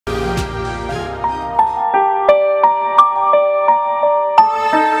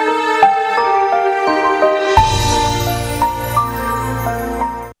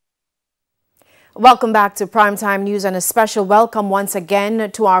Welcome back to Primetime News and a special welcome once again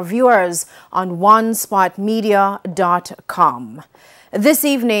to our viewers on onespotmedia.com. This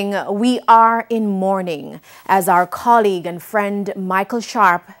evening, we are in mourning as our colleague and friend Michael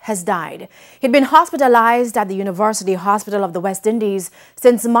Sharpe has died. He'd been hospitalized at the University Hospital of the West Indies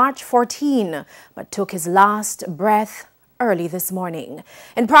since March 14, but took his last breath early this morning.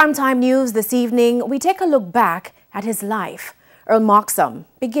 In Primetime News this evening, we take a look back at his life. Earl Moxham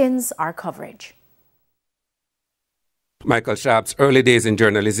begins our coverage. Michael Sharpe's early days in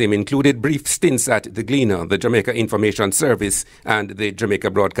journalism included brief stints at The Gleaner, the Jamaica Information Service, and the Jamaica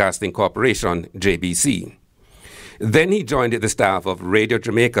Broadcasting Corporation, JBC. Then he joined the staff of Radio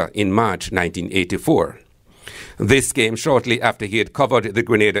Jamaica in March 1984. This came shortly after he had covered the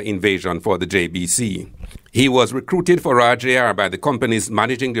Grenada invasion for the JBC. He was recruited for RJR by the company's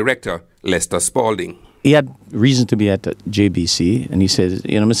managing director, Lester Spalding. He had reason to be at JBC, and he says,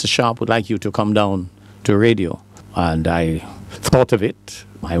 Mr. Sharpe would like you to come down to radio. And I thought of it.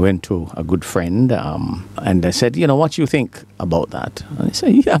 I went to a good friend and I said, what you think about that? And he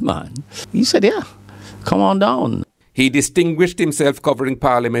said, yeah, man. He said, yeah, come on down. He distinguished himself covering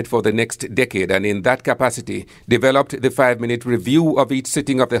Parliament for the next decade and in that capacity developed the 5-minute review of each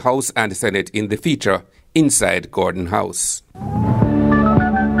sitting of the House and Senate in the feature, Inside Gordon House.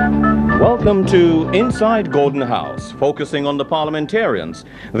 Welcome to Inside Gordon House, focusing on the parliamentarians,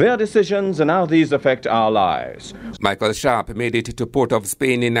 their decisions and how these affect our lives. Michael Sharpe made it to Port of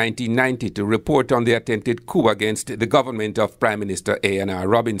Spain in 1990 to report on the attempted coup against the government of Prime Minister A.N.R.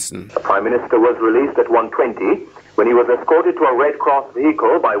 Robinson. The Prime Minister was released at 1:20 when he was escorted to a Red Cross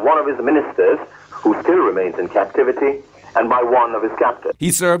vehicle by one of his ministers, who still remains in captivity, and by one of his captors.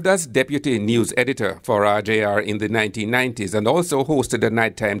 He served as deputy news editor for RJR in the 1990s and also hosted a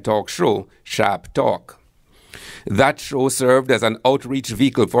nighttime talk show, Sharpe Talk. That show served as an outreach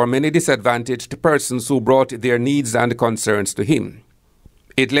vehicle for many disadvantaged persons who brought their needs and concerns to him.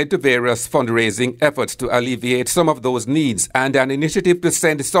 It led to various fundraising efforts to alleviate some of those needs and an initiative to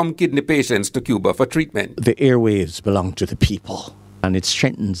send some kidney patients to Cuba for treatment. The airwaves belong to the people. And it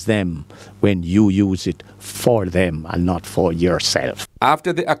strengthens them when you use it for them and not for yourself.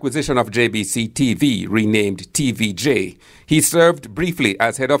 After the acquisition of JBC TV, renamed TVJ, he served briefly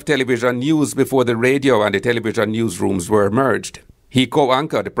as head of television news before the radio and the television newsrooms were merged. He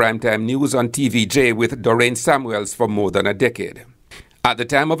co-anchored primetime news on TVJ with Doreen Samuels for more than a decade. At the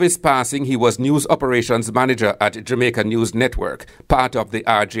time of his passing, he was news operations manager at Jamaica News Network, part of the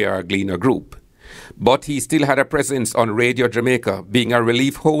RJR Gleaner Group. But he still had a presence on Radio Jamaica, being a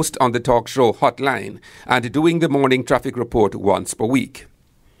relief host on the talk show Hotline and doing the morning traffic report once per week.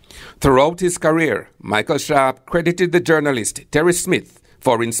 Throughout his career, Michael Sharpe credited the journalist Terry Smith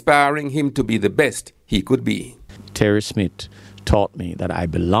for inspiring him to be the best he could be. Terry Smith taught me that I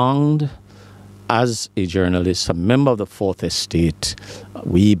belonged as a journalist, a member of the Fourth Estate.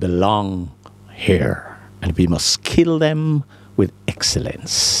 We belong here, and we must kill them with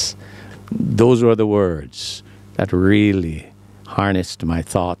excellence. Those were the words that really harnessed my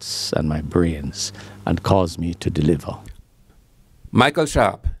thoughts and my brains and caused me to deliver. Michael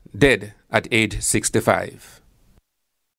Sharpe, dead at age 65.